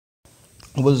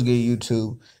What's good,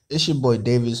 YouTube? It's your boy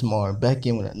Davis Mar back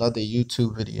in with another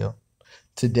YouTube video.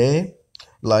 Today,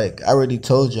 like I already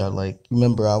told y'all, like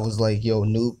remember I was like, yo,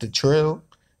 Noob the trail.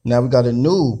 Now we got a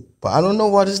Noob, but I don't know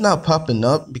why this not popping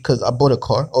up because I bought a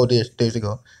car. Oh, there's you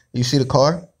go. You see the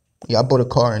car? Yeah, I bought a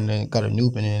car and then got a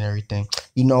Noob in it and everything.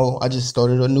 I just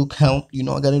started a new count.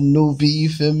 I got a new V. You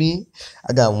feel me?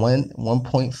 I got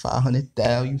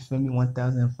 1.500,000. You feel me?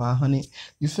 1,500.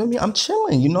 You feel me? I'm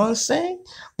chilling. You know what I'm saying?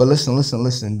 But listen.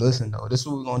 Though, this is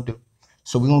what we're gonna do.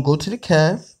 So we're gonna go to the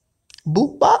cab.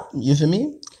 Boop bop. You feel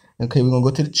me? Okay, we're gonna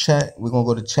go to the chat. We're gonna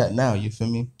go to chat now. You feel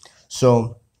me?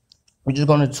 So we're just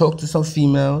gonna talk to some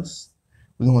females.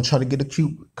 We're gonna try to get a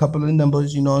cute couple of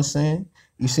numbers. You know what I'm saying?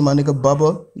 You see my nigga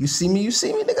Bubba? You see me?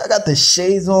 Nigga? I got the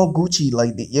shades on Gucci.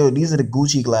 Like, these are the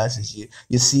Gucci glasses.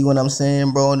 You see what I'm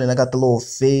saying, bro? And then I got the little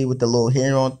fade with the little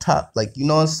hair on top. Like, you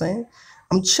know what I'm saying?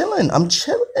 I'm chilling.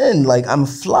 Like, I'm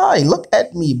fly. Look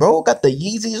at me, bro. Got the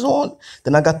Yeezys on.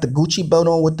 Then I got the Gucci belt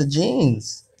on with the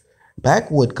jeans.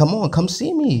 Backwood, come on, come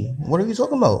see me. What are you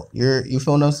talking about? You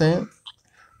feel what I'm saying?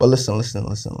 But listen. All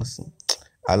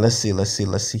right, let's see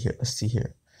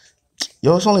here.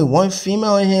 Yo, it's only one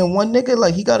female in here and one nigga.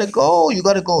 Like, he gotta go. You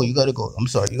gotta go. I'm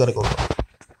sorry, you gotta go.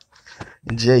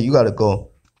 Jay, you gotta go.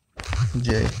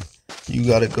 Jay, you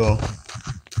gotta go.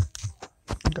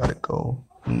 You gotta go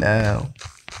now.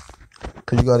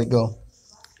 Cause you gotta go.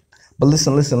 But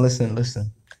listen.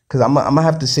 Cause I'm gonna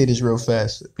have to say this real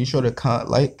fast. Be sure to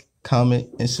like, comment,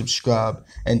 and subscribe.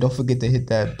 And don't forget to hit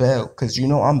that bell. Cause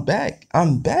I'm back.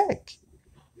 I'm back.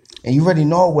 And you already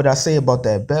know what I say about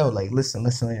that bell. Like, listen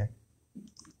here.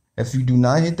 If you do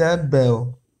not hit that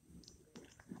bell,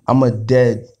 I'm a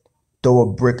dead throw a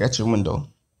brick at your window.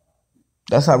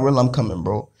 That's how real I'm coming,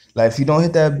 bro. Like, if you don't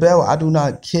hit that bell, I do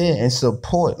not care and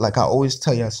support. Like, I always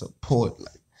tell you, I support.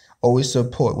 Like, always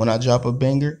support. When I drop a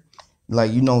banger,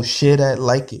 like, share that,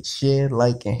 like it. Share,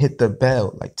 like, and hit the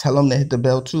bell. Like, tell them to hit the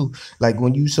bell, too. Like,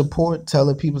 when you support, tell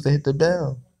the people to hit the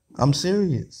bell. I'm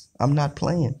serious. I'm not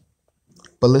playing.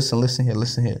 But listen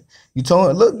here. You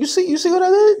told look, you see what I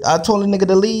did? I told a nigga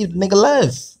to leave, nigga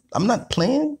left. I'm not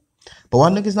playing. But why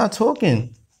niggas not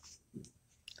talking?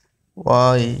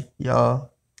 Why y'all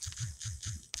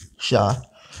shy?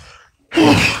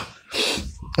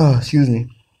 Oh, excuse me.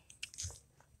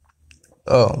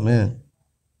 Oh man.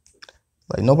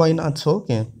 Like, nobody not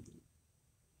talking.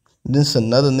 This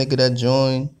another nigga that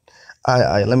joined.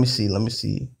 I let me see.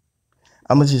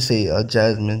 I'ma just say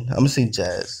Jasmine. I'ma say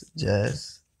Jazz.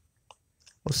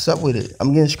 What's up with it?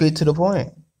 I'm getting straight to the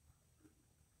point.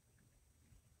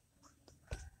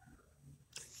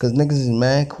 Cause niggas is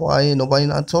mad quiet, nobody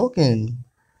not talking.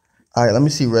 Alright, let me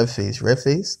see red face.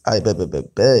 I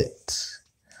bet.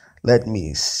 Let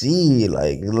me see.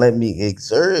 Like, let me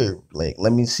observe. Like,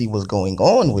 let me see what's going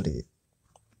on with it.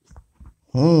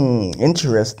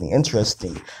 Interesting.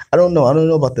 I don't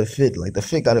know about the fit. Like, the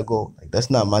fit gotta go. Like, that's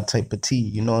not my type of tea.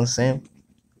 You know what I'm saying?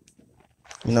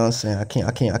 I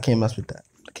can't mess with that.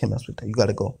 You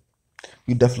gotta go.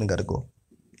 You definitely gotta go.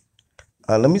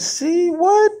 Let me see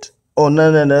what. Oh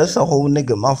no, that's a whole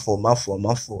nigga. My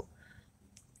fault.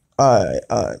 Alright,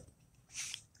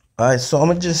 so I'm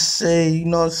gonna just say, you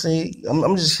know what I'm saying? I'm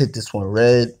gonna just hit this one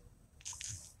red.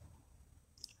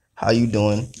 How you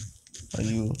doing?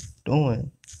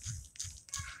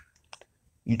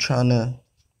 You trying to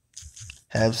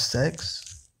have sex?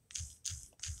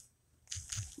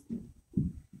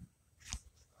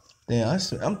 Damn, I'm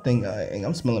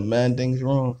smelling mad things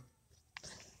wrong.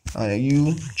 Are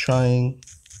you trying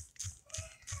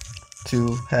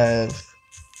to have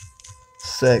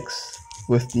sex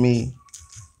with me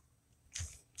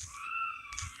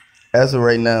as of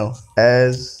right now?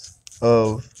 As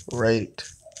of right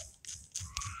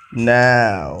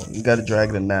now. You gotta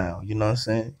drag the now. You know what I'm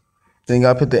saying? Then you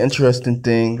gotta put the interesting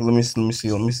thing. Let me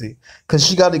see.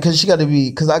 Cause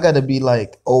I gotta be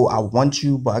like, oh, I want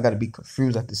you, but I gotta be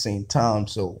confused at the same time.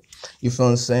 So, you feel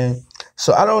what I'm saying?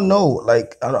 So I don't know.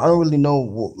 Like, I don't really know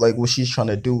what she's trying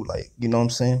to do. Like, you know what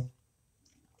I'm saying?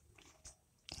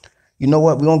 You know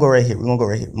what? We're gonna go right here.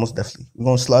 Most definitely. We're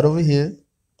gonna slide over here.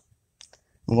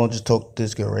 We're gonna just talk to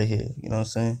this girl right here. You know what I'm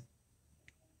saying?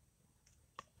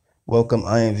 Welcome,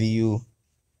 Imvu.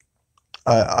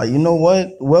 You know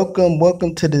what?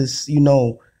 Welcome to this.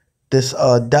 This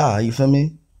die. You feel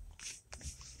me?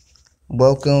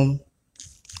 Welcome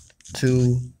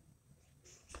to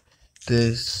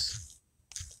this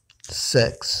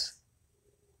sex,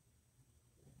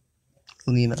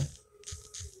 Lena.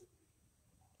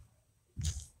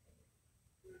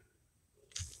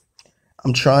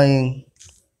 I'm trying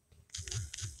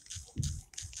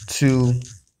to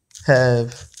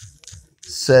have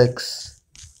sex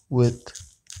with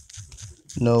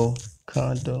no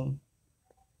condom.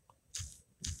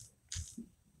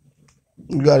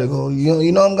 You gotta go.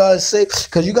 You know what I'm gonna say?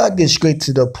 Cause you gotta get straight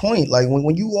to the point. Like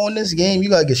when you on this game, you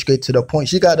gotta get straight to the point.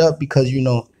 She got up because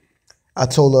I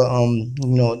told her I'm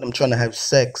trying to have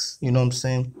sex. You know what I'm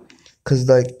saying? Cause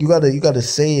like you gotta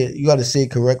say it. You gotta say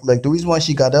it correct. Like the reason why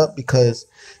she got up because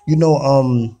you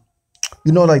know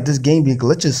like this game be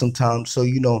glitches sometimes. So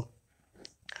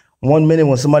 1 minute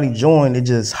when somebody joined, it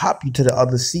just hop you to the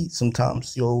other seat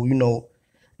sometimes. So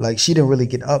like she didn't really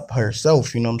get up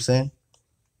herself. You know what I'm saying?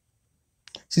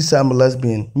 She said I'm a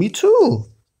lesbian. Me too.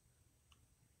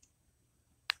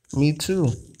 Me too.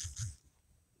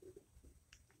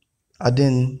 I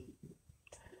didn't.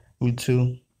 Me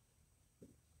too.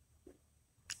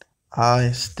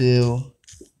 I still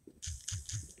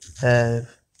have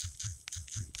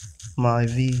my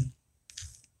V.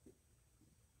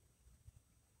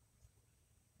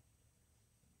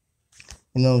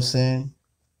 You know what I'm saying?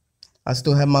 I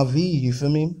still have my V. You feel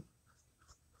me?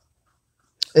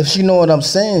 If she know what I'm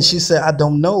saying, she said I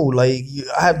don't know. Like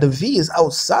I have the V is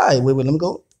outside. Wait, let me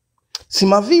go. See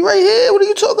my V right here. What are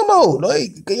you talking about?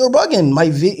 Like you're bugging.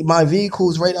 My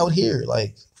vehicle's right out here.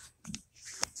 Like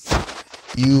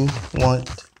you want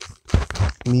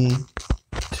me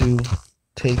to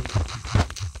take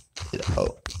it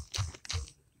out.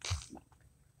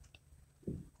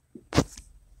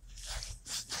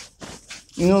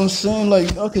 You know what I'm saying?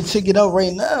 Like I could take it out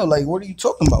right now. Like what are you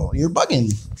talking about? You're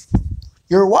bugging.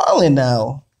 You're wilding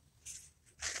now.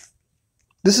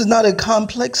 This is not a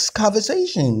complex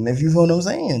conversation. If you feel what I'm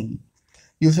saying,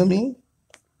 you feel me?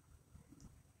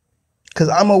 Because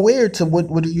I'm aware to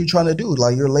what are you trying to do?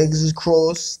 Like your legs is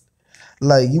crossed.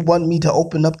 Like you want me to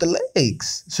open up the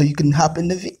legs so you can hop in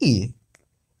the V.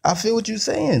 I feel what you're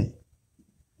saying.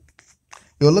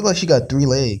 Yo, it look like she got 3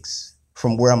 legs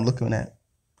from where I'm looking at.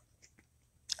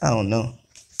 I don't know.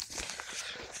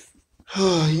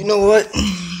 You know what?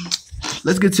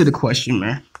 Let's get to the question,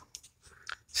 man.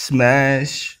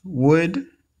 Smash would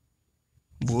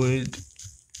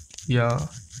y'all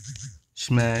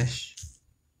smash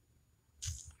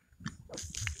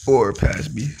or pass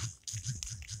beef?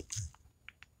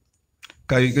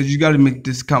 Because you got to make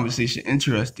this conversation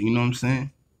interesting. You know what I'm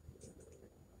saying?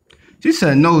 She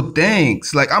said, no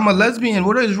thanks. Like, I'm a lesbian.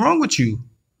 What is wrong with you?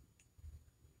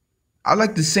 I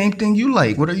like the same thing you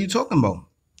like. What are you talking about?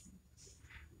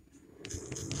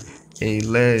 A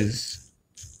lesbian.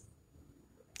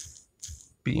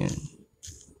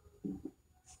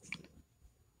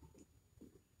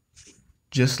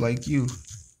 Just like you.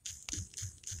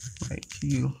 Like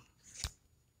you.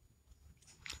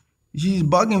 She's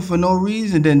bugging for no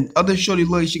reason. Then other shorty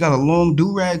look, she got a long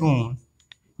do-rag on.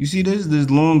 You see this? This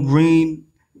long green,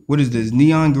 what is this?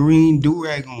 Neon green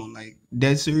do-rag on. Like,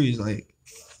 dead serious. Like,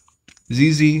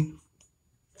 ZZ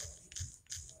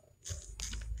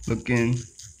looking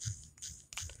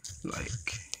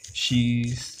like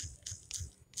she's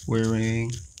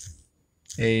wearing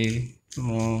a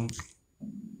long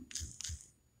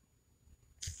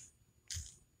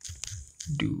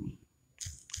do-rag.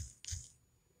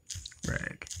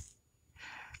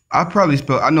 I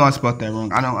know I spelled that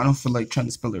wrong. I don't feel like trying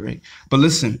to spell it right. But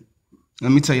listen,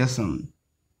 let me tell you something.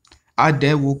 I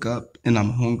dead woke up and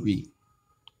I'm hungry.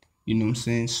 You know what I'm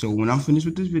saying? So when I'm finished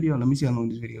with this video, let me see how long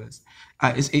this video is.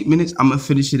 It's 8 minutes. I'm gonna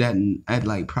finish it at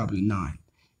like probably 9.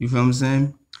 You feel what I'm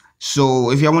saying?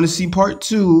 So if y'all want to see part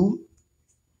 2,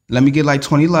 let me get like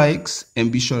 20 likes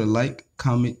and be sure to like,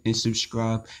 comment, and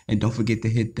subscribe. And don't forget to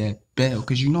hit that bell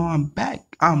because you know I'm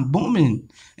back. I'm booming.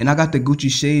 And I got the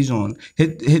Gucci shades on.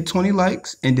 Hit 20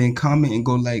 likes and then comment and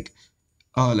go like,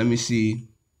 let me see.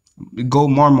 Go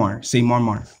Marmar. Say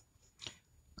Marmar.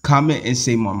 Comment and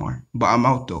say Marmar. But I'm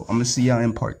out though. I'm going to see y'all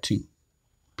in part 2.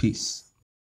 Peace.